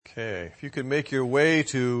Okay, if you could make your way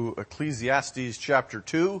to Ecclesiastes chapter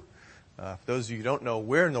 2. For those of you who don't know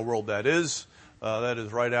where in the world that is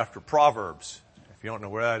right after Proverbs. If you don't know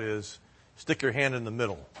where that is, stick your hand in the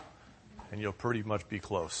middle and you'll pretty much be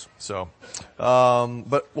close.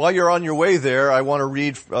 But while you're on your way there, I want to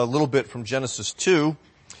read a little bit from Genesis 2,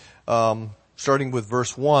 starting with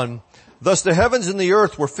verse 1. Thus the heavens and the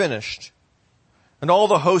earth were finished, and all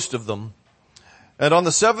the host of them. And on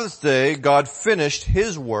the seventh day, God finished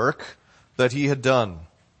his work that he had done.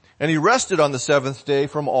 And he rested on the seventh day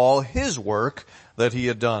from all his work that he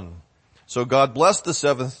had done. So God blessed the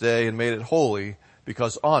seventh day and made it holy,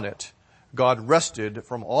 because on it God rested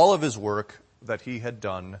from all of his work that he had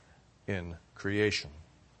done in creation.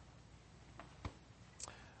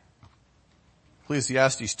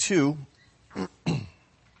 Ecclesiastes 2,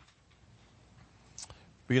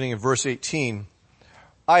 beginning in verse 18.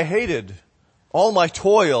 I hated all my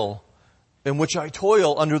toil in which I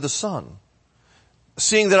toil under the sun,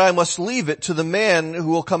 seeing that I must leave it to the man who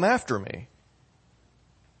will come after me.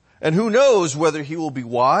 And who knows whether he will be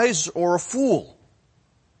wise or a fool?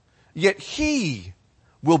 Yet he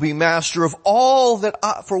will be master of all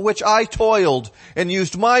for which I toiled and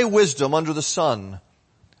used my wisdom under the sun.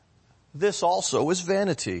 This also is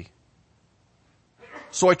vanity.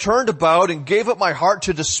 So I turned about and gave up my heart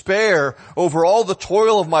to despair over all the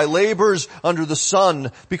toil of my labors under the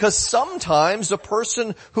sun, because sometimes a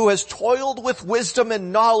person who has toiled with wisdom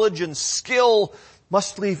and knowledge and skill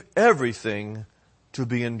must leave everything to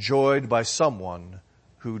be enjoyed by someone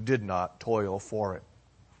who did not toil for it.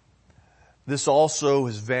 This also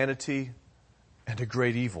is vanity and a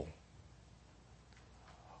great evil.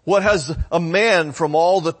 What has a man from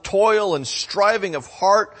all the toil and striving of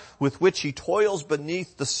heart with which he toils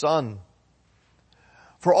beneath the sun?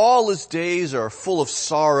 For all his days are full of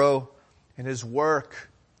sorrow, and his work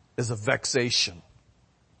is a vexation.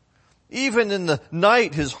 Even in the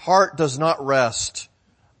night his heart does not rest.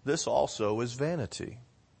 This also is vanity.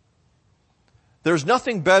 There's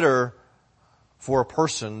nothing better for a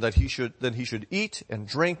person than he should eat and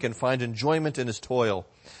drink and find enjoyment in his toil.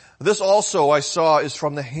 This also I saw is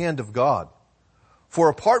from the hand of God. For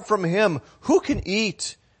apart from him, who can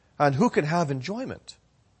eat and who can have enjoyment?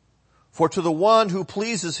 For to the one who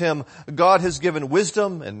pleases him, God has given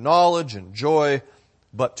wisdom and knowledge and joy,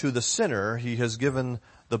 but to the sinner he has given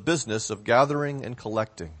the business of gathering and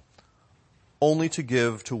collecting, only to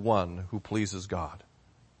give to one who pleases God.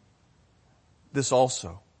 This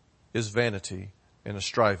also is vanity and a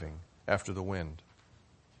striving after the wind.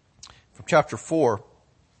 From chapter 4,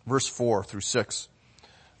 verse 4 through 6.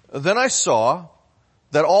 Then I saw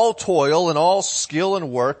that all toil and all skill and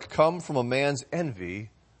work come from a man's envy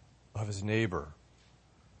of his neighbor.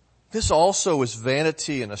 This also is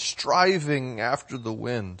vanity and a striving after the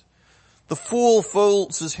wind. The fool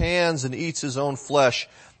folds his hands and eats his own flesh.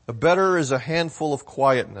 Better is a handful of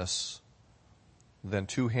quietness than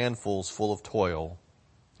 2 handfuls full of toil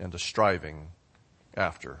and a striving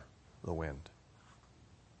after the wind.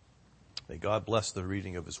 May God bless the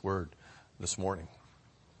reading of his word this morning.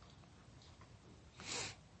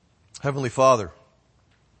 Heavenly Father,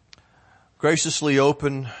 graciously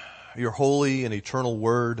open your holy and eternal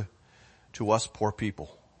word to us poor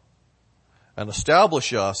people, and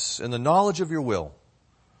establish us in the knowledge of your will,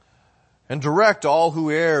 and direct all who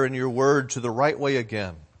err in your word to the right way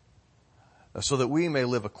again, so that we may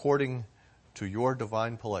live according to your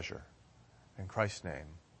divine pleasure. In Christ's name,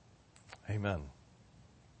 amen.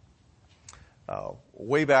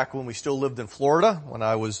 Way back when we still lived in Florida, when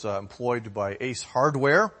I was employed by Ace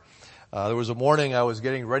Hardware, there was a morning I was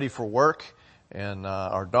getting ready for work, and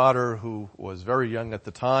our daughter, who was very young at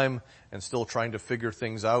the time and still trying to figure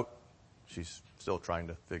things out, she's still trying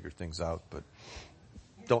to figure things out, but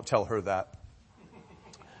don't tell her that,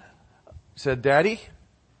 said, "Daddy,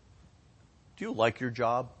 do you like your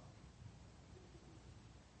job?"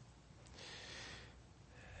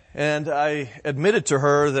 And I admitted to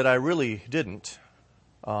her that I really didn't,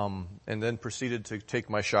 and then proceeded to take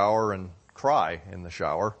my shower and cry in the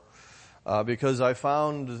shower, because I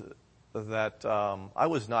found that I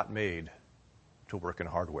was not made to work in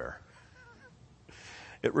hardware.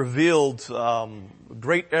 It revealed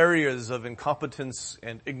great areas of incompetence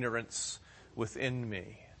and ignorance within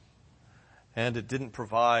me, and it didn't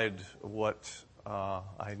provide what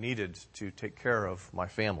I needed to take care of my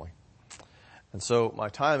family. And so my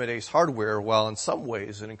time at Ace Hardware, while in some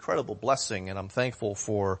ways an incredible blessing, and I'm thankful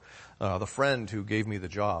for the friend who gave me the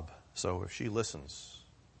job. So if she listens,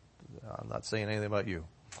 I'm not saying anything about you.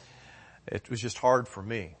 It was just hard for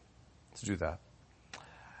me to do that.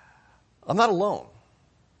 I'm not alone.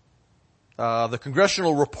 The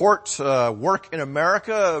congressional report, Work in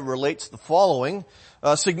America, relates the following.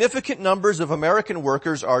 Significant numbers of American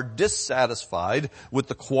workers are dissatisfied with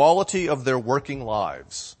the quality of their working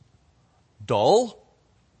lives. Dull,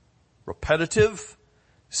 repetitive,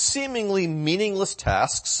 seemingly meaningless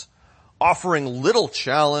tasks, offering little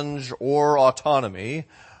challenge or autonomy,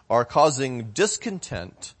 are causing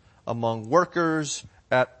discontent among workers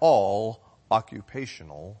at all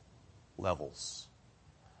occupational levels.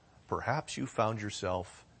 Perhaps you found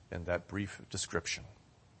yourself in that brief description.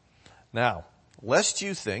 Now, lest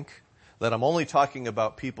you think that I'm only talking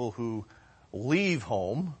about people who leave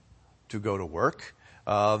home to go to work,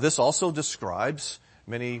 this also describes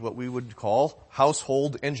many what we would call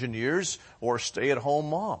household engineers or stay-at-home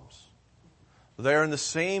moms. They're in the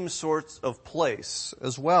same sorts of place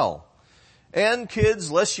as well. And kids,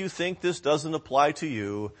 lest you think this doesn't apply to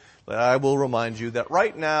you, I will remind you that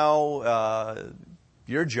right now,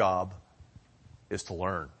 your job is to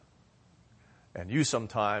learn. And you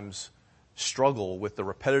sometimes struggle with the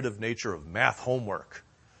repetitive nature of math homework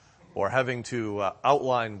or having to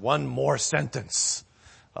outline one more sentence,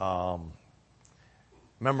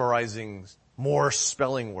 memorizing more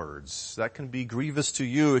spelling words. That can be grievous to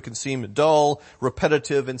you. It can seem dull,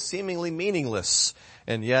 repetitive, and seemingly meaningless.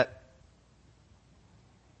 And yet,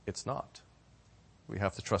 it's not. We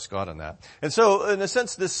have to trust God in that. And so, in a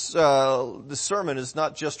sense, this sermon is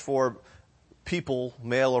not just for people,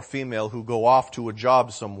 male or female, who go off to a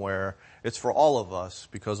job somewhere. It's for all of us,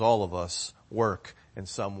 because all of us work in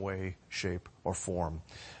some way, shape, or form.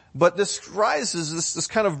 But this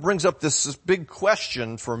kind of brings up this big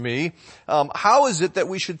question for me. How is it that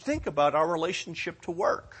we should think about our relationship to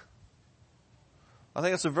work? I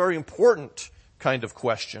think it's a very important kind of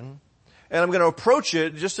question. And I'm going to approach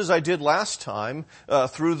it just as I did last time,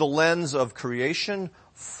 through the lens of creation,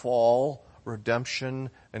 fall, redemption,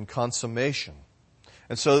 and consummation.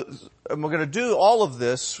 And so we're going to do all of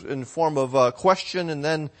this in form of a question and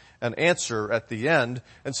then an answer at the end.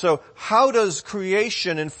 And so how does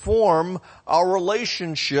creation inform our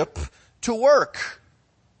relationship to work?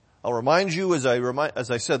 I'll remind you, as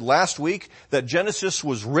I said last week, that Genesis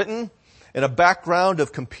was written in a background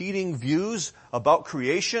of competing views about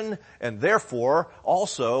creation and therefore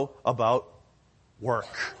also about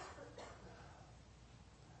work.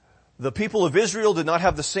 The people of Israel did not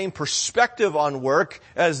have the same perspective on work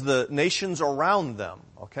as the nations around them,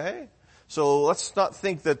 okay? So let's not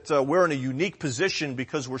think that we're in a unique position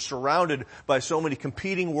because we're surrounded by so many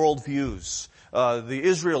competing worldviews. The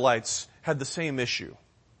Israelites had the same issue,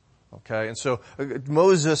 okay? And so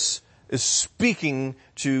Moses is speaking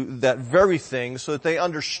to that very thing so that they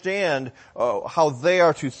understand how they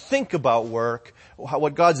are to think about work,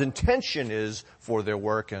 what God's intention is for their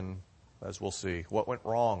work, and as we'll see, what went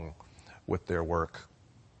wrong with their work.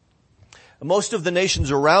 Most of the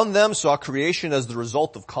nations around them saw creation as the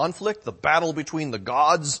result of conflict, the battle between the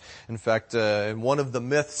gods. In fact, in one of the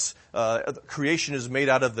myths, creation is made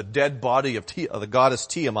out of the dead body of the goddess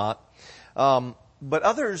Tiamat. But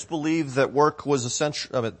others believe that work was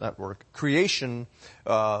creation,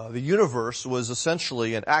 the universe was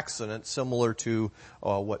essentially an accident similar to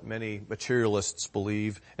what many materialists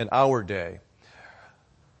believe in our day.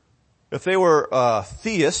 If they were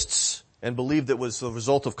theists and believed it was the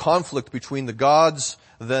result of conflict between the gods,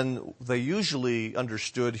 then they usually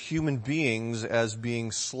understood human beings as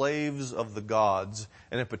being slaves of the gods,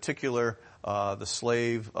 and in particular, the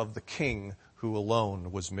slave of the king who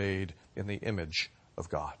alone was made in the image of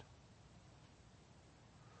God.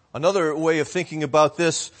 Another way of thinking about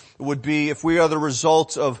this would be if we are the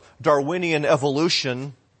result of Darwinian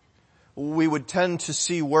evolution, we would tend to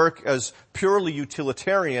see work as purely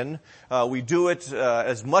utilitarian. We do it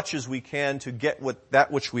as much as we can to get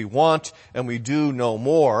that which we want, and we do no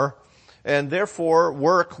more. And therefore,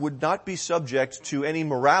 work would not be subject to any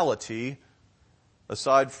morality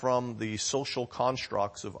aside from the social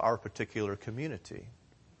constructs of our particular community.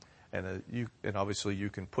 And obviously you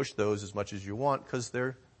can push those as much as you want because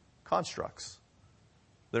they're constructs.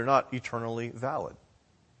 They're not eternally valid.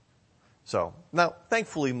 So, now,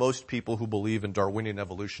 thankfully, most people who believe in Darwinian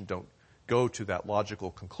evolution don't go to that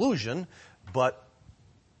logical conclusion, but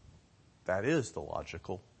that is the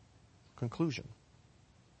logical conclusion.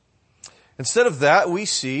 Instead of that, we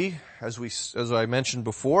see, as I mentioned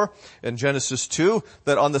before, in Genesis 2,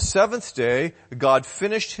 that on the seventh day, God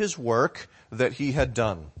finished his work that he had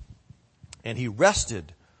done. And he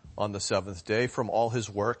rested on the seventh day from all his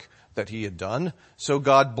work that he had done. So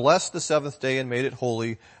God blessed the seventh day and made it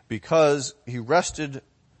holy because he rested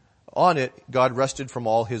on it. God rested from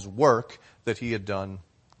all his work that he had done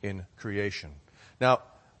in creation. Now,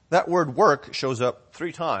 That word work shows up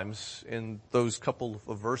 3 times in those couple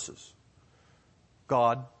of verses.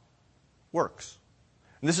 God works.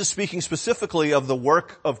 And this is speaking specifically of the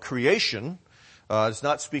work of creation. It's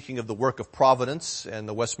not speaking of the work of providence, and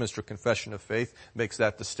the Westminster Confession of Faith makes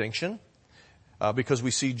that distinction. Because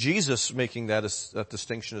we see Jesus making that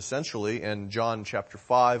distinction essentially in John chapter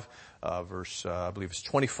 5, verse, I believe it's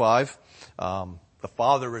 25. The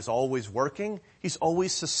Father is always working. He's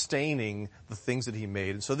always sustaining the things that He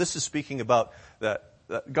made. And so this is speaking about that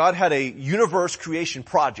God had a universe creation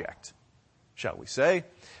project, shall we say.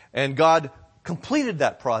 And God completed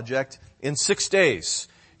that project in 6 days.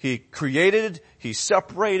 He created, He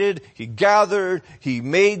separated, He gathered, He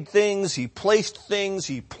made things, He placed things,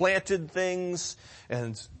 He planted things,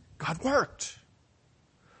 and God worked.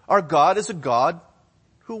 Our God is a God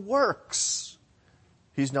who works.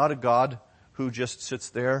 He's not a God who just sits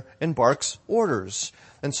there and barks orders.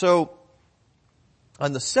 And so,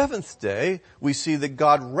 on the 7th day, we see that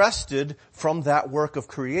God rested from that work of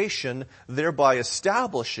creation, thereby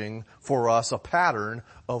establishing for us a pattern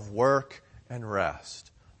of work and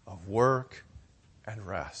rest. Of work and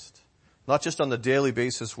rest. Not just on the daily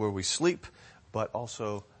basis where we sleep, but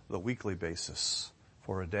also the weekly basis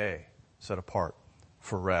for a day set apart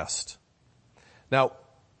for rest. Now,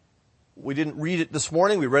 we didn't read it this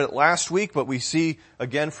morning, we read it last week, but we see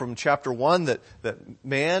again from chapter 1 that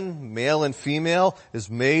man, male and female, is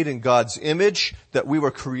made in God's image, that we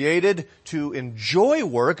were created to enjoy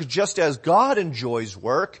work just as God enjoys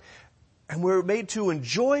work, and we're made to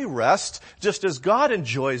enjoy rest just as God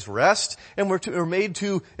enjoys rest, and we're made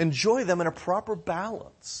to enjoy them in a proper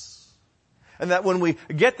balance. And that when we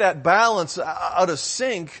get that balance out of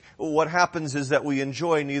sync, what happens is that we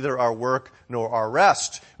enjoy neither our work nor our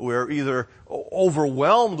rest. We're either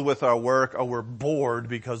overwhelmed with our work or we're bored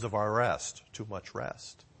because of our rest. Too much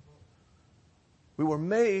rest. We were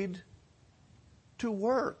made to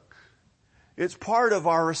work. It's part of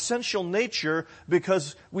our essential nature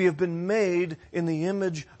because we have been made in the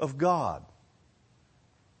image of God.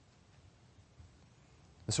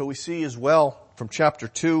 And so we see as well from chapter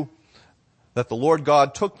 2 that the Lord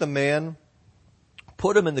God took the man,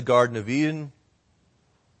 put him in the Garden of Eden,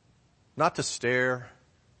 not to stare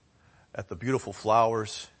at the beautiful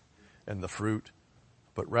flowers and the fruit,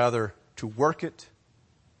 but rather to work it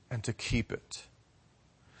and to keep it.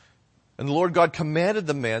 And the Lord God commanded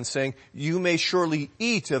the man, saying, you may surely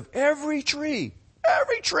eat of every tree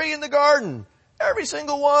in the garden, every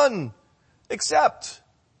single one, except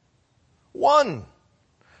one,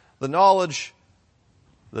 the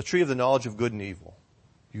tree of the knowledge of good and evil.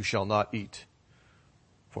 You shall not eat.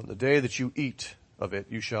 For the day that you eat of it,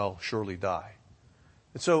 you shall surely die.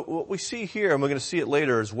 And so what we see here, and we're going to see it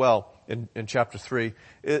later as well in chapter 3,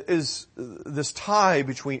 is this tie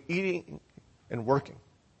between eating and working.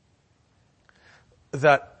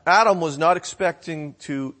 That Adam was not expecting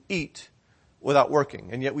to eat without working.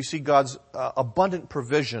 And yet we see God's abundant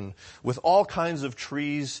provision with all kinds of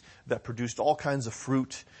trees that produced all kinds of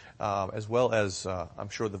fruit, as well as, I'm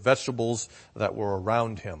sure, the vegetables that were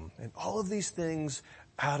around him. And all of these things,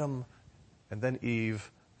 Adam and then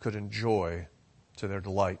Eve could enjoy to their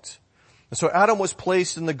delight. And so Adam was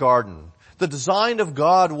placed in the garden. The design of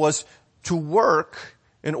God was to work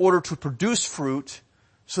in order to produce fruit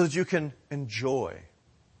so that you can enjoy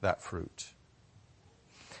that fruit.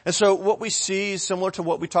 And so what we see is similar to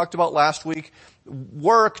what we talked about last week.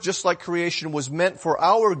 Work, just like creation, was meant for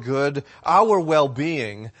our good, our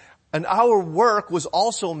well-being, and our work was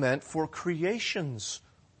also meant for creation's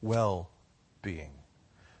well-being.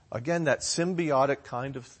 Again, that symbiotic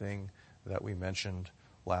kind of thing that we mentioned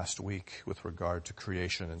last week with regard to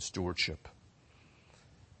creation and stewardship.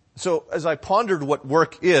 So as I pondered what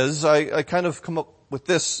work is, I kind of come up with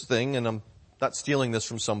this thing, and I'm not stealing this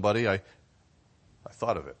from somebody. I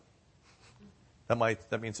thought of it.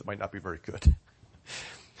 That means it might not be very good.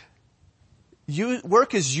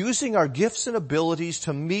 Work is using our gifts and abilities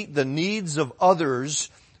to meet the needs of others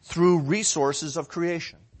through resources of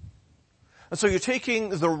creation. And so you're taking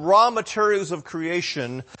the raw materials of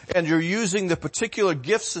creation and you're using the particular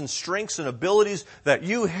gifts and strengths and abilities that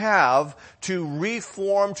you have to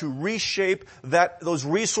reform, to reshape those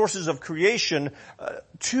resources of creation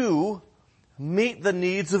to meet the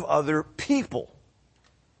needs of other people.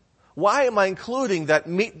 Why am I including that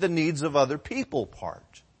meet the needs of other people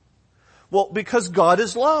part? Well, because God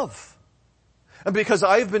is love. And because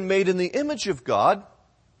I have been made in the image of God,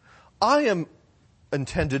 I am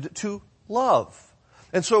intended to love.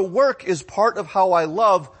 And so work is part of how I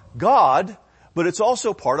love God, but it's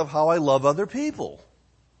also part of how I love other people.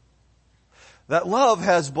 That love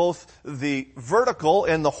has both the vertical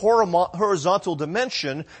and the horizontal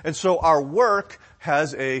dimension, and so our work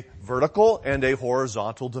has a vertical and a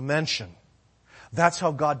horizontal dimension. That's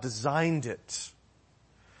how God designed it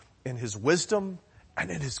in His wisdom and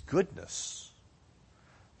in His goodness.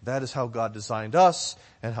 That is how God designed us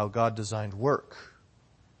and how God designed work.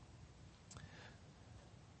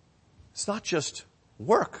 It's not just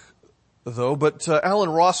work, though, but Alan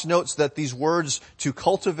Ross notes that these words to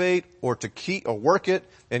cultivate or to keep or work it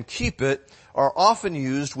and keep it are often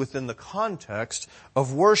used within the context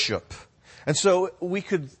of worship. And so we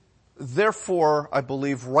could therefore, I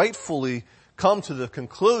believe, rightfully come to the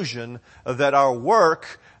conclusion that our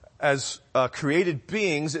work as created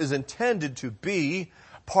beings is intended to be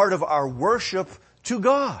part of our worship to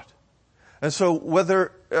God. And so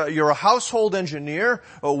whether you're a household engineer,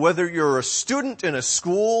 or whether you're a student in a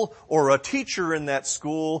school, or a teacher in that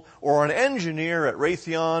school, or an engineer at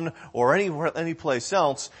Raytheon, or any place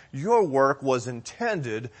else, your work was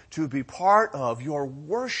intended to be part of your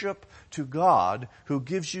worship to God, who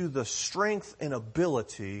gives you the strength and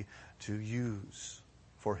ability to use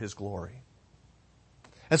for His glory.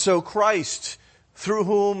 And so Christ, through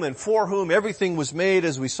whom and for whom everything was made,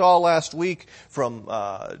 as we saw last week from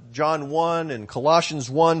John 1 and Colossians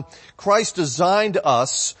 1, Christ designed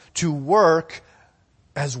us to work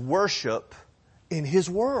as worship in His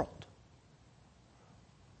world.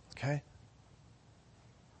 Okay?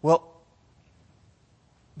 Well,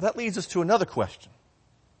 that leads us to another question.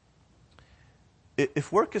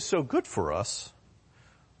 If work is so good for us,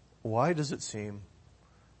 why does it seem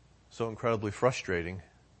so incredibly frustrating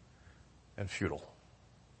and futile?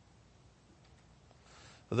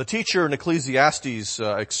 The teacher in Ecclesiastes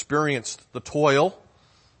experienced the toil.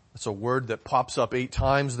 That's a word that pops up 8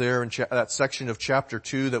 times there in that section of chapter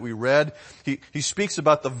 2 that we read. He speaks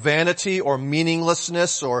about the vanity or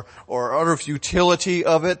meaninglessness or utter futility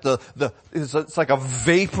of it. It's like a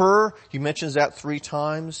vapor. He mentions that 3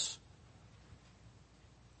 times.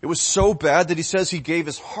 It was so bad that he says he gave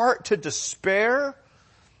his heart to despair,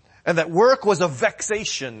 and that work was a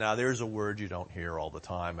vexation. Now there's a word you don't hear all the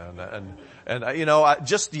time. And you know,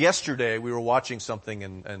 just yesterday we were watching something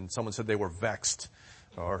and someone said they were vexed,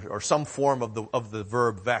 or some form of the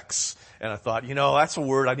verb vex. And I thought, you know, that's a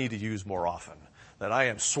word I need to use more often, that I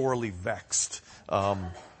am sorely vexed.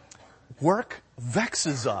 Work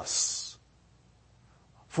vexes us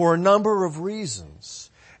for a number of reasons.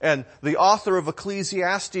 And the author of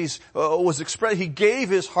Ecclesiastes he gave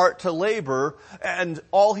his heart to labor, and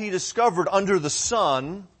all he discovered under the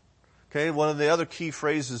sun, okay, one of the other key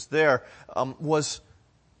phrases there, was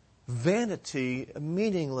vanity,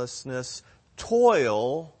 meaninglessness,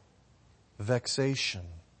 toil, vexation.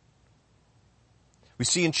 We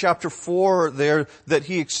see in chapter 4 there that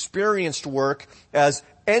he experienced work as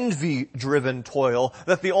envy-driven toil,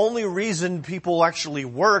 that the only reason people actually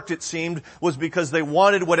worked, it seemed, was because they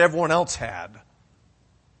wanted what everyone else had.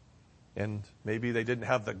 And maybe they didn't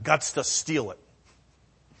have the guts to steal it.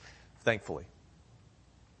 Thankfully.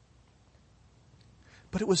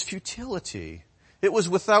 But it was futility. It was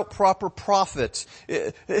without proper profit.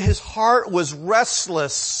 His heart was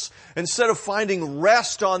restless. Instead of finding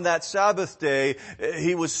rest on that Sabbath day,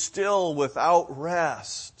 he was still without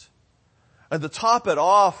rest. And to top it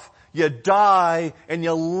off, you die and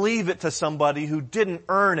you leave it to somebody who didn't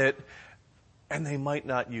earn it, and they might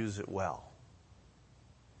not use it well.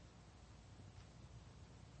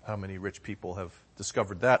 How many rich people have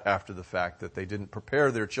discovered that after the fact, that they didn't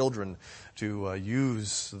prepare their children to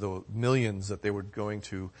use the millions that they were going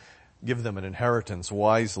to give them an inheritance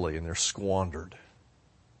wisely, and they're squandered.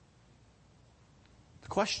 The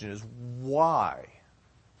question is, why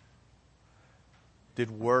did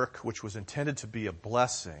work, which was intended to be a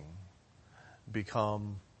blessing,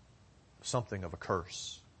 become something of a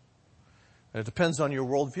curse? And it depends on your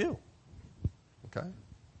worldview. Okay?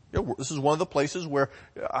 This is one of the places where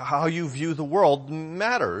how you view the world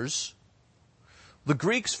matters. The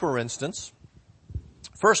Greeks, for instance,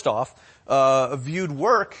 first off, viewed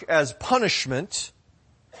work as punishment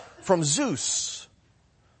from Zeus.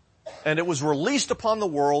 And it was released upon the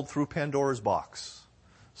world through Pandora's box.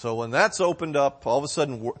 So when that's opened up, all of a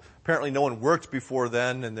sudden, apparently no one worked before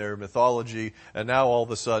then in their mythology, and now all of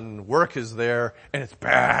a sudden work is there, and it's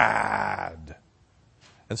bad.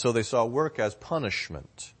 And so they saw work as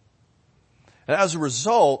punishment. And as a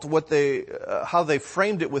result, how they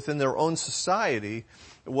framed it within their own society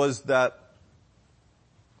was that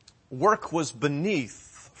work was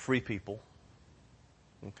beneath free people.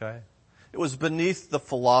 Okay? It was beneath the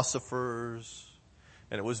philosophers,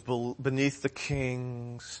 and it was beneath the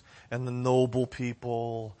kings and the noble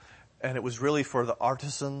people, and it was really for the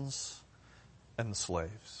artisans and the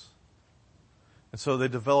slaves. And so they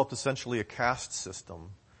developed essentially a caste system.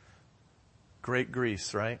 Great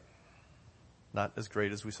Greece, right? Not as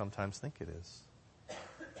great as we sometimes think it is.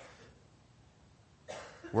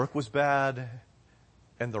 Work was bad,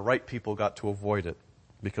 and the right people got to avoid it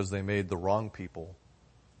because they made the wrong people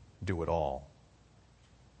do it all.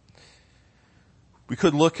 We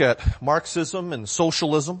could look at Marxism and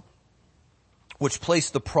socialism, which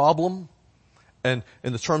placed the problem and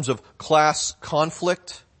in the terms of class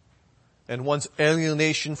conflict and one's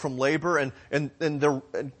alienation from labor. And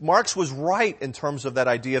Marx was right in terms of that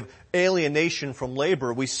idea of alienation from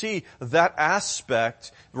labor. We see that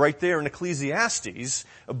aspect right there in Ecclesiastes,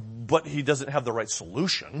 but he doesn't have the right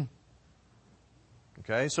solution.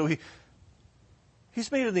 Okay, so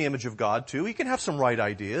he's made in the image of God too. He can have some right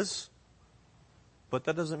ideas, but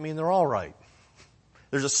that doesn't mean they're all right.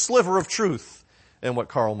 There's a sliver of truth in what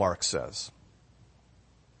Karl Marx says.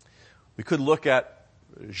 We could look at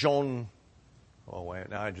Jean-Claude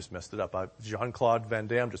Van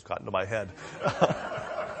Damme just got into my head.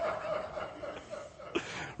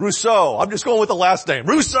 Rousseau. I'm just going with the last name.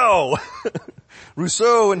 Rousseau.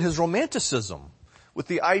 Rousseau and his romanticism, with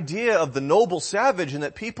the idea of the noble savage, and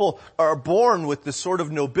that people are born with this sort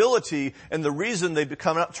of nobility, and the reason they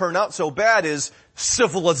turn out so bad is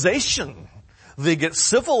civilization. They get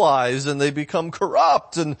civilized and they become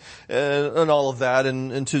corrupt and all of that.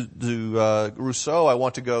 And to Rousseau, I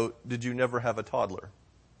want to go, did you never have a toddler?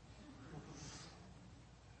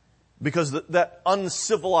 Because that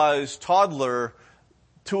uncivilized toddler,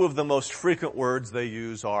 two of the most frequent words they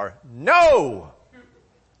use are no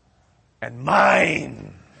and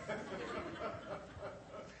mine.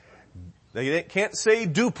 They can't say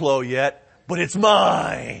Duplo yet, but it's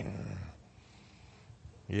mine.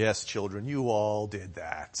 Yes, children, you all did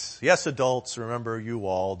that. Yes, adults, remember, you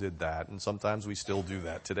all did that. And sometimes we still do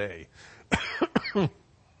that today.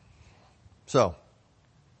 So,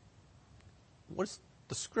 what does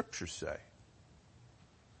the scripture say?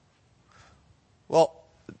 Well,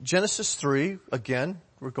 Genesis 3, again,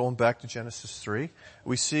 we're going back to Genesis 3.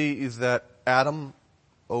 We see that Adam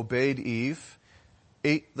obeyed Eve,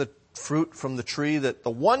 ate the fruit from the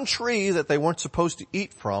one tree that they weren't supposed to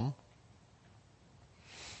eat from.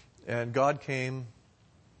 And God came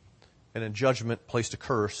and in judgment placed a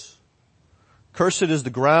curse. Cursed is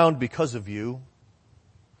the ground because of you.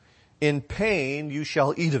 In pain you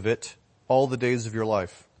shall eat of it all the days of your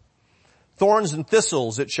life. Thorns and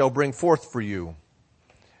thistles it shall bring forth for you.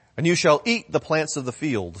 And you shall eat the plants of the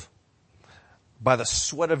field. By the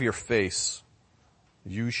sweat of your face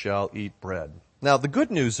you shall eat bread. Now the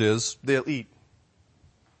good news is they'll eat.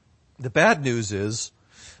 The bad news is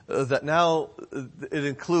that now it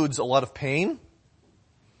includes a lot of pain.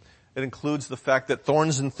 It includes the fact that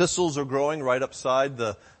thorns and thistles are growing right upside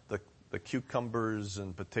the cucumbers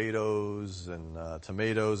and potatoes and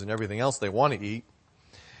tomatoes and everything else they want to eat.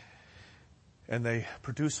 And they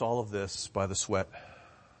produce all of this by the sweat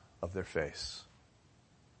of their face.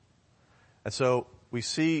 And so we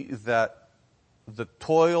see that the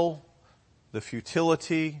toil, the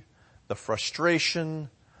futility, the frustration,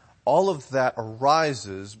 all of that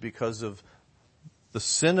arises because of the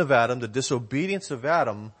sin of Adam, the disobedience of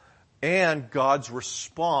Adam, and God's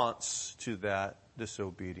response to that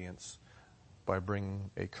disobedience by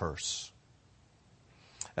bringing a curse.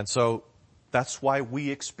 And so that's why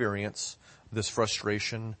we experience this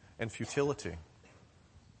frustration and futility.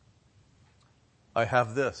 I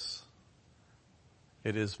have this.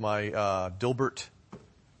 It is my Dilbert,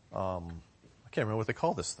 I can't remember what they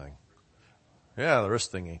call this thing. Yeah, the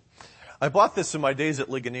wrist thingy. I bought this in my days at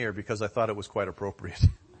Ligonier because I thought it was quite appropriate.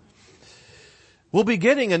 We'll be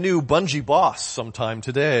getting a new bungee boss sometime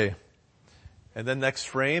today. And then next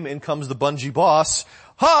frame, in comes the bungee boss.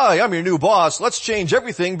 Hi, I'm your new boss. Let's change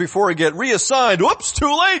everything before I get reassigned. Whoops,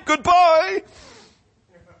 too late. Goodbye.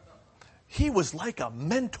 He was like a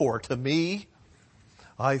mentor to me.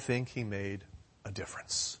 I think he made a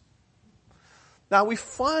difference. Now we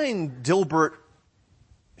find Dilbert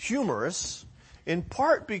humorous in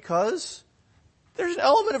part because there's an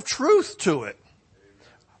element of truth to it.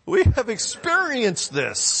 We have experienced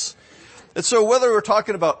this. And so whether we're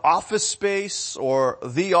talking about Office Space or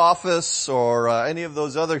The Office or any of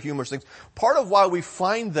those other humorous things, part of why we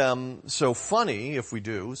find them so funny, if we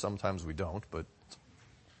do, sometimes we don't, but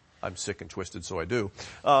I'm sick and twisted so I do,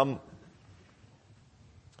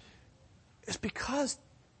 is because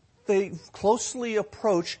they closely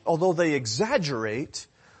approach, although they exaggerate,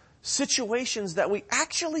 situations that we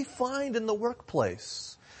actually find in the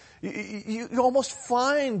workplace. You almost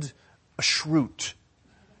find a Schrute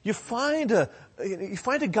You find a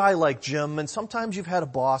guy like Jim, and sometimes you've had a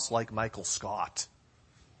boss like Michael Scott.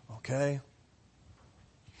 Okay?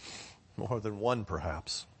 More than one,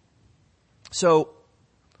 perhaps. So,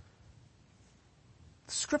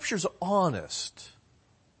 the Scripture's honest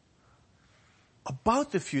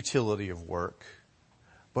about the futility of work,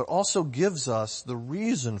 but also gives us the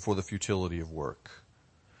reason for the futility of work.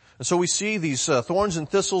 And so we see these thorns and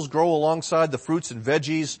thistles grow alongside the fruits and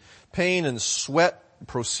veggies. Pain and sweat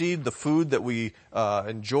precede the food that we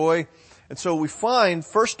enjoy. And so we find,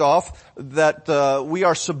 first off, that we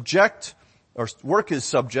are subject, or work is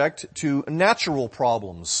subject to natural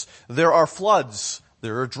problems. There are floods,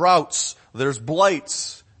 there are droughts, there's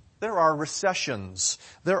blights, there are recessions,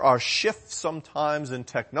 there are shifts sometimes in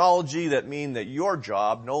technology that mean that your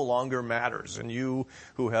job no longer matters, and you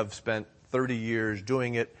who have spent 30 years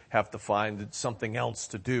doing it have to find something else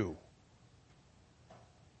to do.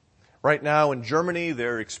 Right now in Germany,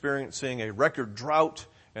 they're experiencing a record drought,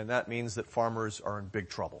 and that means that farmers are in big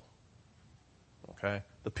trouble. Okay?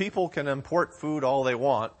 The people can import food all they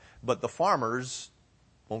want, but the farmers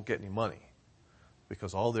won't get any money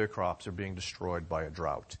because all their crops are being destroyed by a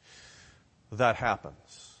drought. That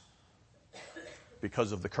happens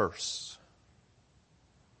because of the curse.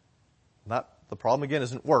 The problem again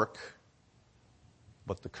isn't work,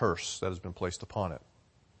 but the curse that has been placed upon it.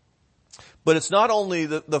 But it's not only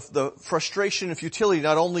the frustration and futility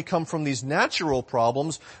not only come from these natural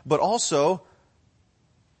problems, but also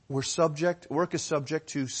work is subject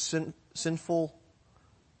to sinful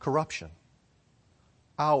corruption.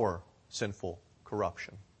 Our sinful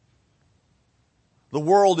corruption. The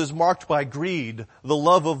world is marked by greed. The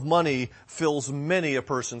love of money fills many a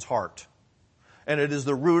person's heart. And it is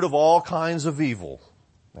the root of all kinds of evil,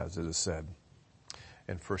 as it is said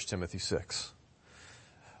in 1 Timothy 6.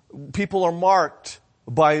 People are marked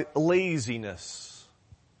by laziness.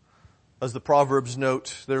 As the Proverbs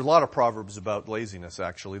note, there are a lot of Proverbs about laziness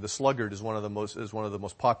actually. The sluggard is one of the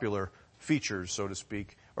most popular features, so to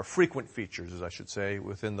speak, or frequent features, as I should say,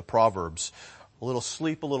 within the Proverbs. A little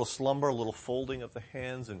sleep, a little slumber, a little folding of the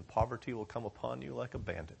hands, and poverty will come upon you like a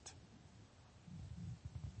bandit.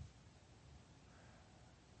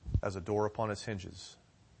 As a door upon its hinges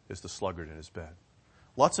is the sluggard in his bed.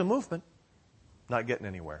 Lots of movement, not getting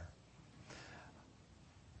anywhere.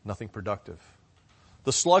 Nothing productive.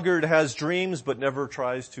 The sluggard has dreams but never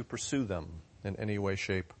tries to pursue them in any way,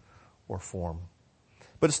 shape, or form.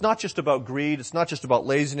 But it's not just about greed. It's not just about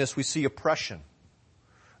laziness. We see oppression.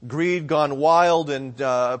 Greed gone wild and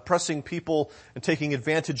oppressing people and taking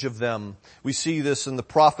advantage of them. We see this in the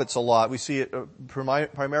prophets a lot. We see it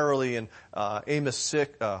primarily in Amos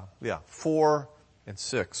 4 and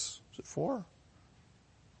 6. Is it 4?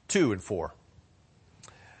 2 and 4.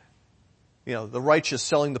 You know, the righteous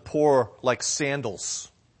selling the poor like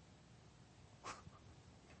sandals.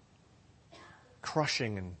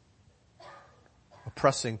 Crushing and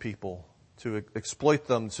oppressing people to exploit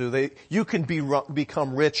them so you can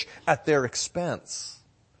become rich at their expense.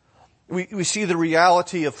 We see the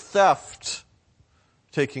reality of theft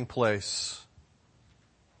taking place.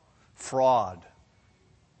 Fraud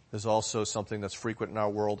is also something that's frequent in our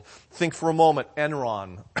world. Think for a moment,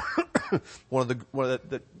 Enron, one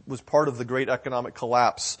that was part of the great economic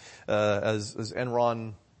collapse, as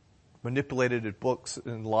Enron manipulated its books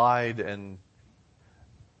and lied, and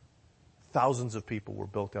thousands of people were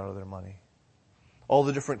bilked out of their money. All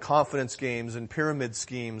the different confidence games and pyramid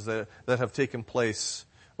schemes that have taken place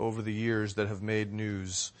over the years that have made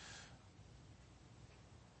news.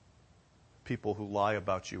 People who lie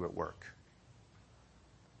about you at work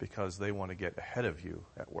because they want to get ahead of you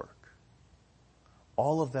at work.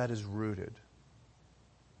 All of that is rooted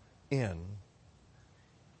in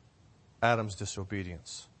Adam's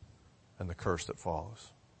disobedience and the curse that follows.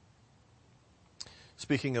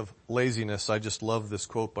 Speaking of laziness, I just love this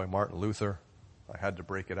quote by Martin Luther. I had to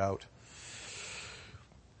break it out.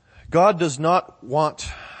 God does not want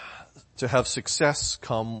to have success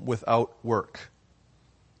come without work.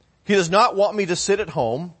 He does not want me to sit at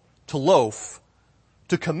home, to loaf,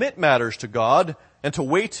 to commit matters to God, and to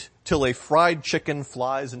wait till a fried chicken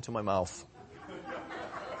flies into my mouth.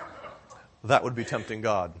 That would be tempting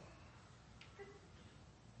God.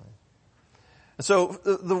 And so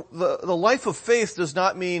the life of faith does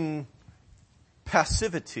not mean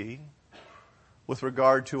passivity with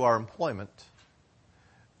regard to our employment.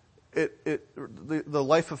 The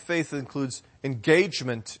life of faith includes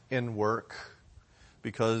engagement in work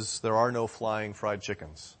because there are no flying fried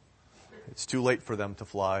chickens. It's too late for them to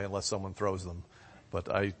fly unless someone throws them. But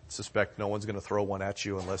I suspect no one's going to throw one at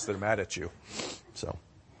you unless they're mad at you.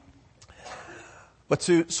 But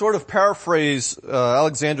to sort of paraphrase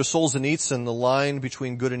Alexander Solzhenitsyn, the line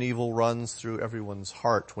between good and evil runs through everyone's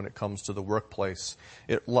heart when it comes to the workplace.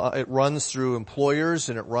 It runs through employers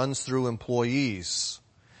and it runs through employees.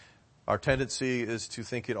 Our tendency is to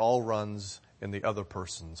think it all runs in the other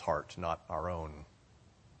person's heart, not our own.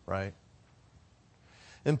 Right?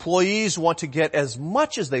 Employees want to get as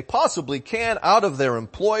much as they possibly can out of their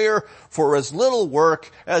employer for as little work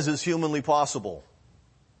as is humanly possible.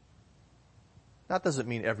 That doesn't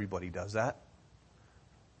mean everybody does that,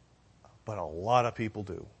 but a lot of people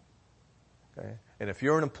do. Okay? And if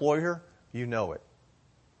you're an employer, you know it.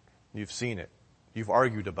 You've seen it. You've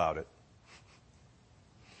argued about it.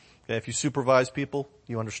 Okay? If you supervise people,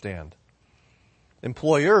 you understand.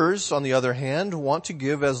 Employers, on the other hand, want to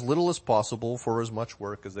give as little as possible for as much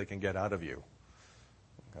work as they can get out of you.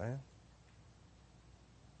 Okay?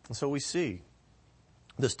 And so we see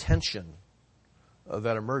this tension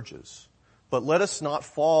that emerges. But let us not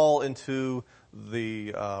fall into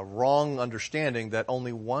the wrong understanding that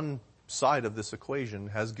only one side of this equation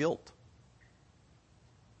has guilt.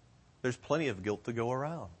 There's plenty of guilt to go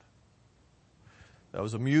around. I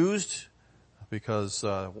was amused because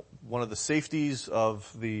one of the safeties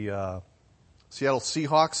of the Seattle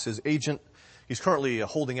Seahawks, his agent, he's currently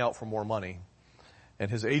holding out for more money.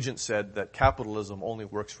 And his agent said that capitalism only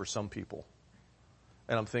works for some people.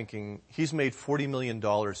 And I'm thinking, he's made $40 million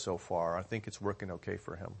so far. I think it's working okay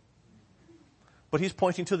for him. But he's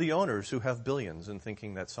pointing to the owners who have billions and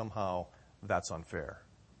thinking that somehow that's unfair.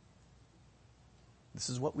 This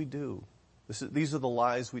is what we do. These are the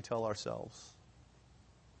lies we tell ourselves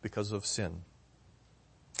because of sin.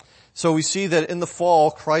 So we see that in the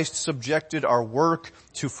fall, Christ subjected our work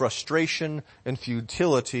to frustration and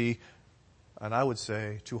futility, and I would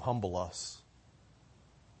say to humble us.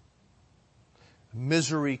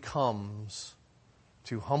 Misery comes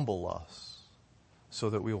to humble us so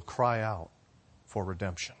that we will cry out for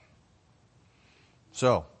redemption.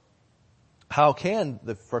 So, how can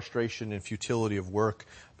the frustration and futility of work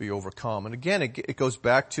be overcome? And again, it goes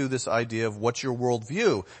back to this idea of what's your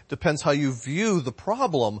worldview. Depends how you view the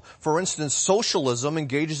problem. For instance, socialism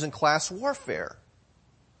engages in class warfare.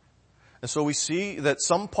 And so we see that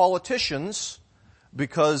some politicians,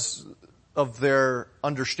 because of their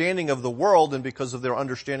understanding of the world and because of their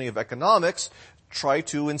understanding of economics, try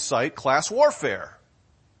to incite class warfare.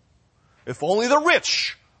 If only the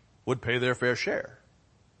rich would pay their fair share.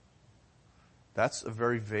 That's a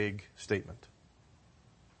very vague statement.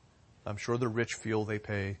 I'm sure the rich feel they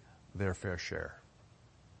pay their fair share.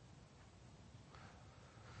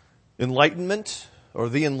 Enlightenment, or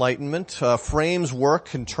the Enlightenment, frames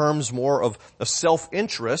work in terms more of a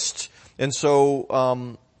self-interest, and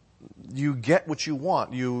so you get what you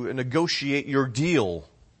want. You negotiate your deal,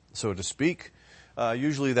 so to speak.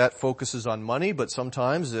 Usually that focuses on money, but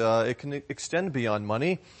sometimes it can extend beyond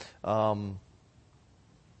money. I'm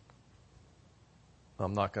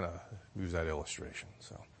not going to use that illustration.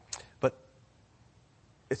 But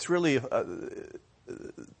it's really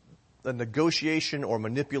a negotiation or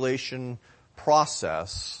manipulation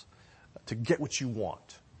process to get what you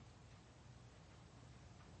want.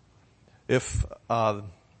 If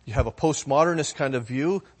you have a postmodernist kind of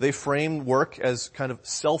view, they frame work as kind of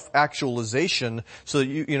self-actualization so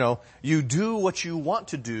that you do what you want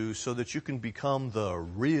to do so that you can become the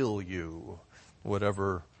real you,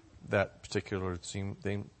 whatever that particular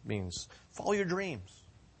thing means. Follow your dreams.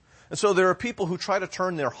 And so there are people who try to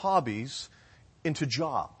turn their hobbies into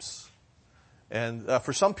jobs. And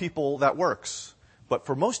for some people that works. But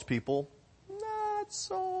for most people, not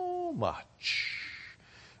so much.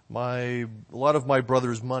 A lot of my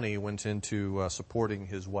brother's money went into supporting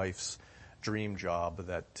his wife's dream job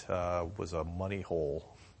that was a money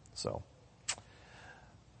hole. So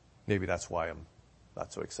maybe that's why I'm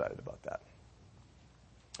not so excited about that.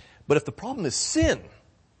 But if the problem is sin,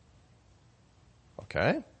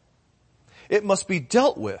 okay, it must be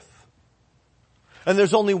dealt with. And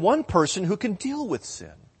there's only one person who can deal with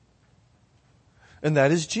sin. And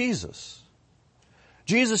that is Jesus.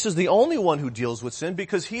 Jesus is the only one who deals with sin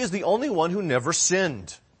because he is the only one who never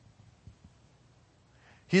sinned.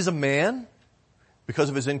 He's a man because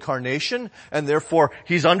of his incarnation, and therefore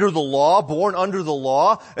he's under the law, born under the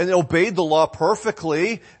law, and obeyed the law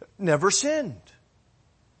perfectly, never sinned.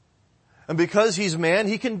 And because he's man,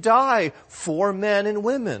 he can die for men and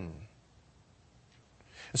women.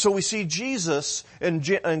 And so we see Jesus in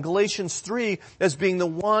Galatians 3 as being the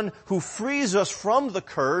one who frees us from the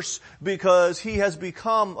curse because he has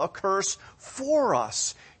become a curse for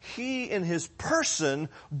us. He in his person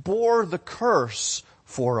bore the curse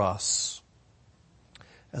for us.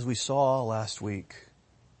 As we saw last week,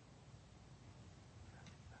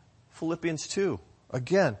 Philippians 2,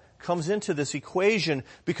 again, comes into this equation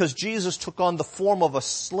because Jesus took on the form of a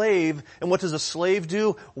slave. And what does a slave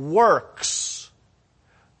do? Works,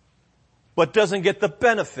 but doesn't get the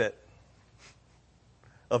benefit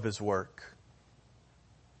of his work.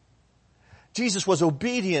 Jesus was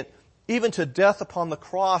obedient even to death upon the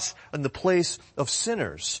cross in the place of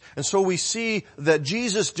sinners. And so we see that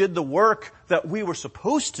Jesus did the work that we were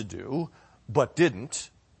supposed to do, but didn't.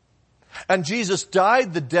 And Jesus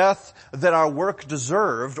died the death that our work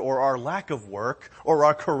deserved, or our lack of work, or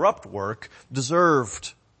our corrupt work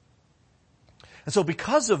deserved. And so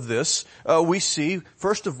because of this, we see,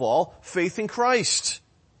 first of all, faith in Christ.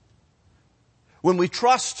 When we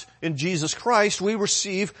trust in Jesus Christ, we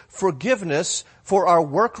receive forgiveness for our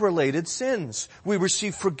work-related sins. We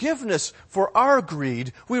receive forgiveness for our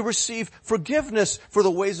greed. We receive forgiveness for the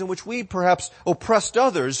ways in which we perhaps oppressed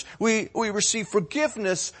others. We receive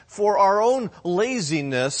forgiveness for our own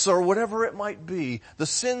laziness or whatever it might be. The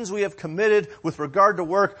sins we have committed with regard to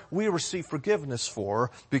work, we receive forgiveness for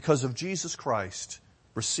because of Jesus Christ,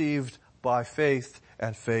 received by faith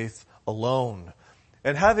and faith alone.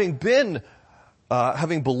 And having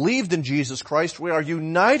believed in Jesus Christ, we are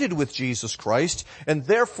united with Jesus Christ, and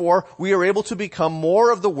therefore we are able to become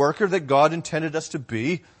more of the worker that God intended us to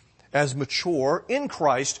be as mature in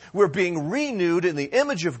Christ. We're being renewed in the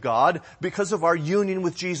image of God because of our union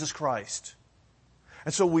with Jesus Christ.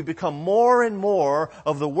 And so we become more and more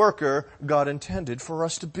of the worker God intended for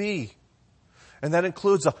us to be. And that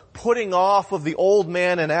includes a putting off of the old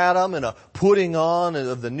man in Adam and a putting on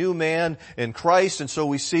of the new man in Christ. And so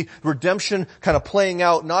we see redemption kind of playing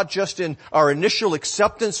out not just in our initial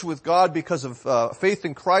acceptance with God because of faith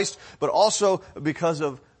in Christ, but also because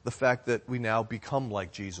of the fact that we now become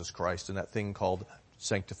like Jesus Christ in that thing called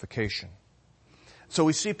sanctification. So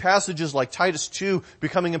we see passages like Titus 2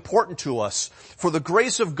 becoming important to us. For the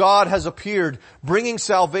grace of God has appeared, bringing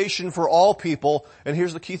salvation for all people. And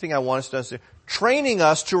here's the key thing I want us to say. Training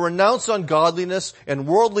us to renounce ungodliness and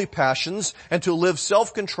worldly passions and to live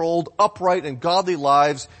self-controlled, upright, and godly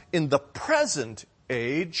lives in the present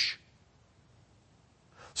age.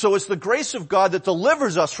 So it's the grace of God that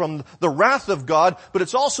delivers us from the wrath of God, but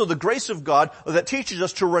it's also the grace of God that teaches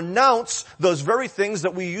us to renounce those very things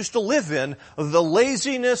that we used to live in, the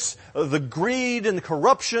laziness, the greed and the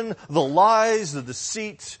corruption, the lies, the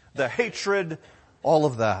deceit, the hatred, all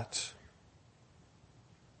of that.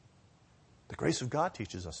 The grace of God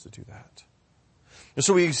teaches us to do that. And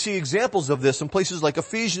so we see examples of this in places like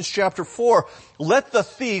Ephesians chapter 4. Let the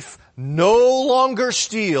thief no longer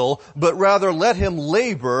steal, but rather let him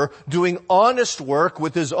labor, doing honest work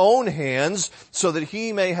with his own hands, so that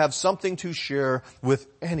he may have something to share with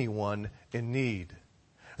anyone in need.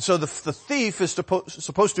 So the thief is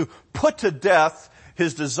supposed to put to death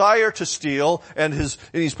his desire to steal, and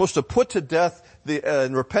he's supposed to put to death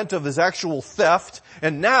and repent of his actual theft.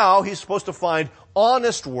 And now he's supposed to find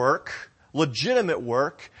honest work, legitimate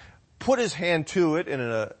work, put his hand to it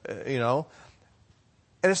and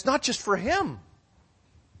it's not just for him.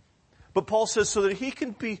 But Paul says so that he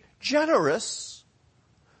can be generous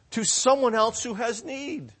to someone else who has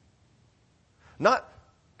need. Not,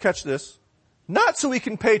 catch this, not so he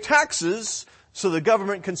can pay taxes so the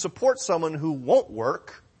government can support someone who won't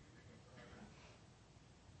work,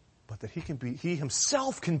 but that he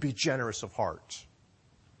himself can be generous of heart.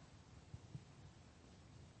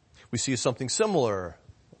 We see something similar,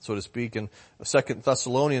 so to speak, in 2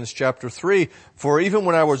 Thessalonians chapter 3. For even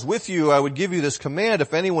when I was with you, I would give you this command: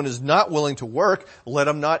 if anyone is not willing to work, let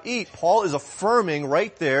him not eat. Paul is affirming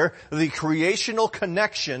right there the creational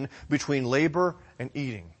connection between labor and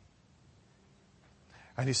eating.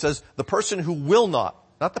 And he says the person who will not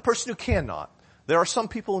the person who cannot. There are some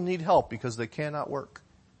people who need help because they cannot work.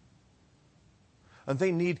 And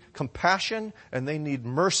they need compassion and they need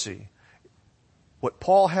mercy. What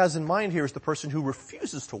Paul has in mind here is the person who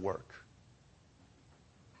refuses to work.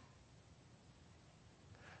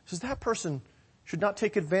 He says that person should not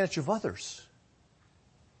take advantage of others.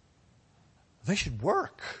 They should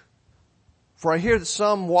work. For I hear that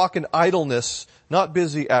some walk in idleness, not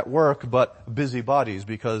busy at work, but busybodies,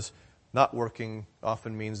 because not working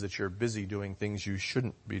often means that you're busy doing things you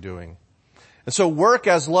shouldn't be doing. And so work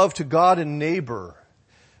as love to God and neighbor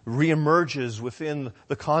reemerges within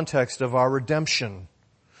the context of our redemption.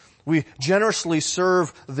 We generously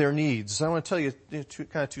serve their needs. I want to tell you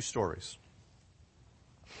two stories.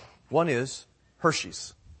 One is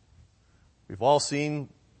Hershey's. We've all seen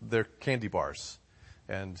their candy bars.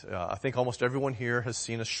 And I think almost everyone here has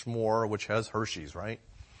seen a s'more which has Hershey's, right?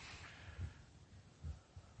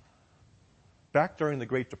 Back during the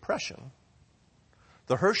Great Depression,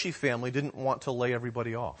 the Hershey family didn't want to lay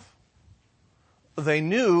everybody off. they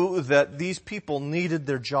knew that these people needed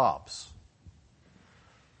their jobs.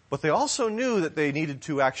 But they also knew that they needed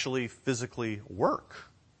to actually physically work.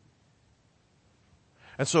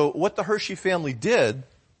 And so what the Hershey family did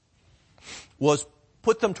was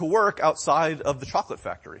put them to work outside of the chocolate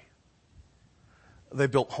factory. They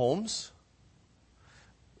built homes.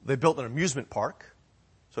 They built an amusement park.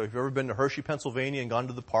 So if you've ever been to Hershey, Pennsylvania and gone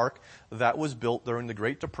to the park, that was built during the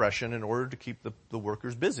Great Depression in order to keep the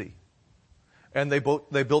workers busy. And they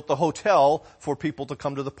built the hotel for people to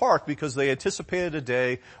come to the park because they anticipated a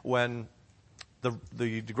day when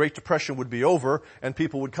the Great Depression would be over and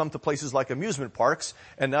people would come to places like amusement parks.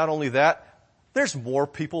 And not only that, there's more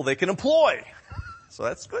people they can employ. So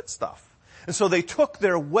that's good stuff. And so they took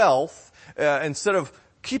their wealth, instead of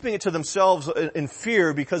keeping it to themselves in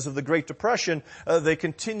fear because of the Great Depression, they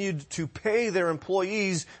continued to pay their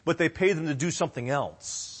employees, but they paid them to do something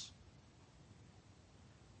else.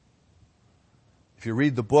 If you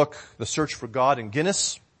read the book, The Search for God in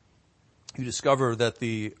Guinness, you discover that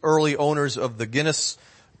the early owners of the Guinness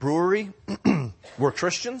brewery were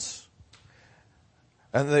Christians.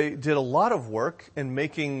 And they did a lot of work in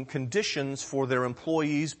making conditions for their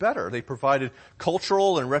employees better. They provided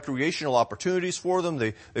cultural and recreational opportunities for them.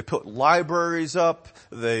 They put libraries up.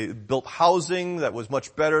 They built housing that was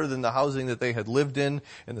much better than the housing that they had lived in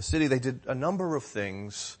the city. They did a number of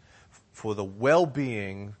things for the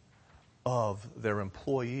well-being of their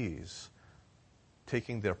employees,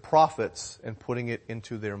 taking their profits and putting it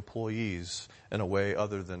into their employees in a way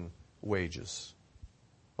other than wages,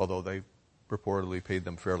 although they reportedly paid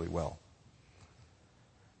them fairly well.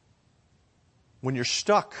 When you're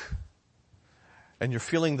stuck and you're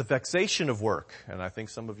feeling the vexation of work, and I think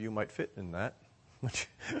some of you might fit in that,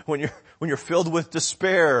 when you're filled with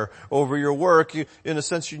despair over your work, in a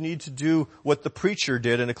sense you need to do what the preacher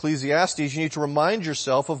did in Ecclesiastes. You need to remind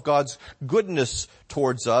yourself of God's goodness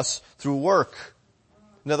towards us through work.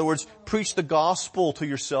 In other words, preach the gospel to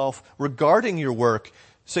yourself regarding your work.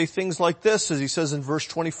 Say things like this, as he says in verse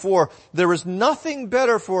 24, there is nothing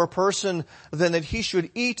better for a person than that he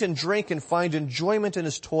should eat and drink and find enjoyment in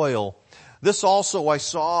his toil. This also I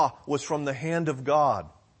saw was from the hand of God.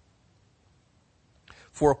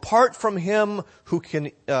 For apart from him, who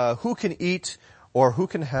can eat or who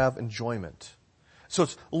can have enjoyment? So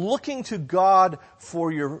it's looking to God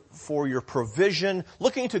for your provision,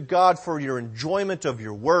 looking to God for your enjoyment of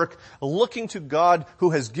your work, looking to God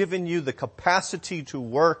who has given you the capacity to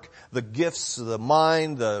work, the gifts, the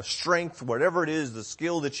mind, the strength, whatever it is, the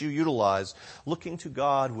skill that you utilize, looking to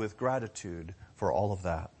God with gratitude for all of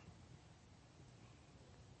that.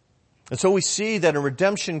 And so we see that in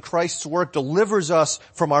redemption, Christ's work delivers us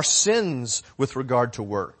from our sins with regard to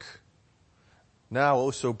work. Now,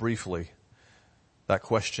 oh so briefly, that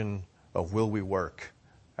question of will we work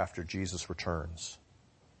after Jesus returns?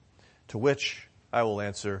 To which I will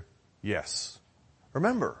answer yes.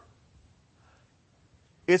 Remember,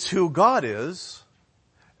 it's who God is,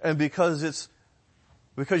 and because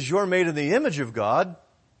you're made in the image of God,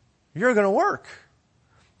 you're going to work.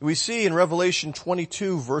 We see in Revelation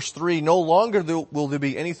 22 verse 3, no longer will there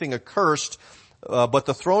be anything accursed, but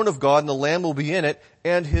the throne of God and the Lamb will be in it,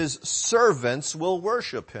 and his servants will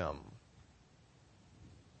worship him.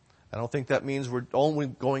 I don't think that means we're only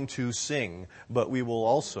going to sing, but we will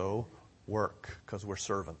also work because we're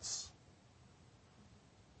servants.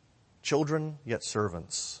 Children, yet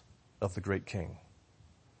servants of the great King.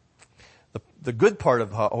 The good part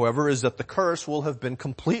of, however, is that the curse will have been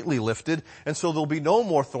completely lifted, and so there'll be no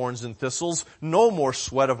more thorns and thistles, no more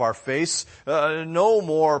sweat of our face, no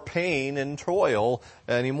more pain and toil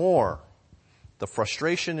anymore. The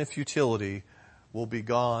frustration and futility will be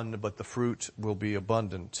gone, but the fruit will be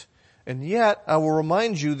abundant. And yet, I will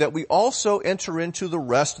remind you that we also enter into the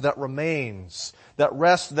rest that remains. That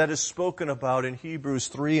rest that is spoken about in Hebrews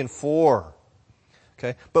 3 and 4.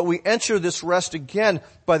 Okay? But we enter this rest again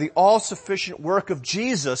by the all-sufficient work of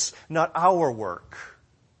Jesus, not our work.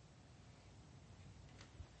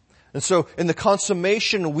 And so, in the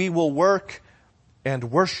consummation, we will work and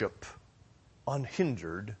worship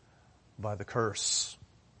unhindered by the curse.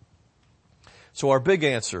 So our big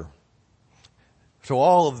answer to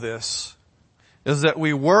all of this is that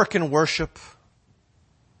we work and worship,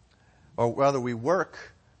 or rather we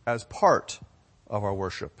work as part of our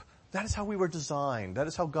worship. That is how we were designed. That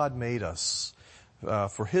is how God made us,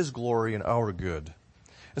 for his glory and our good.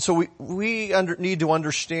 And so we need to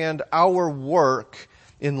understand our work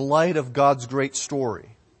in light of God's great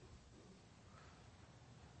story.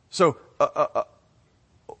 So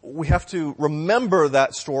we have to remember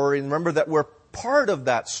that story and remember that we're part of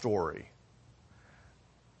that story.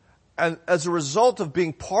 And as a result of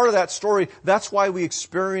being part of that story, that's why we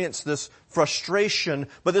experience this frustration,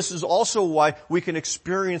 but this is also why we can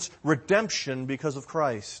experience redemption because of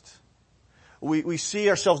Christ. We see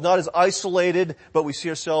ourselves not as isolated, but we see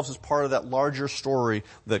ourselves as part of that larger story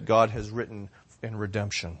that God has written in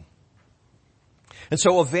redemption. And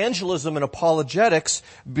so evangelism and apologetics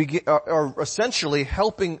are essentially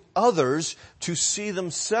helping others to see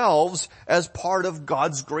themselves as part of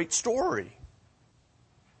God's great story.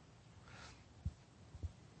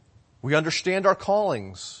 We understand our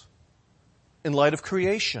callings in light of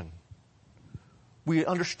creation. We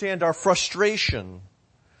understand our frustration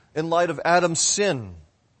in light of Adam's sin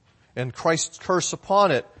and Christ's curse upon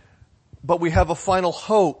it. But we have a final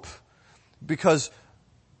hope because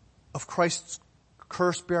of Christ's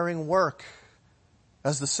curse-bearing work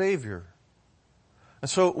as the Savior. And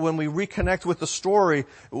so when we reconnect with the story,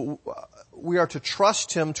 we are to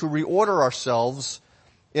trust Him to reorder ourselves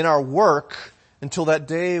in our work until that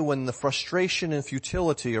day when the frustration and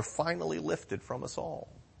futility are finally lifted from us all.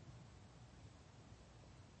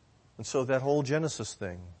 And so that whole Genesis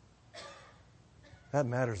thing, that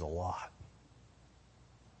matters a lot.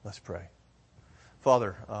 Let's pray.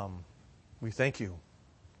 Father, we thank you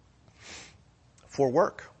for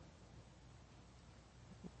work.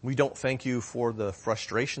 We don't thank you for the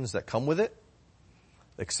frustrations that come with it,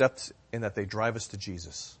 except in that they drive us to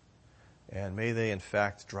Jesus. And may they, in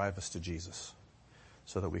fact, drive us to Jesus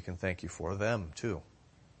so that we can thank you for them, too.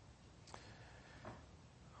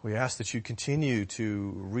 We ask that you continue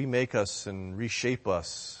to remake us and reshape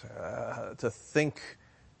us, to think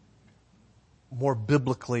more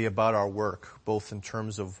biblically about our work, both in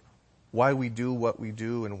terms of why we do what we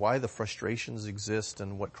do and why the frustrations exist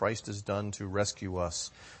and what Christ has done to rescue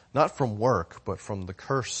us, not from work, but from the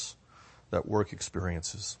curse that work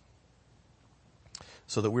experiences,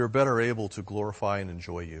 so that we are better able to glorify and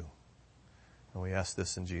enjoy you. And we ask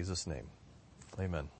this in Jesus' name. Amen.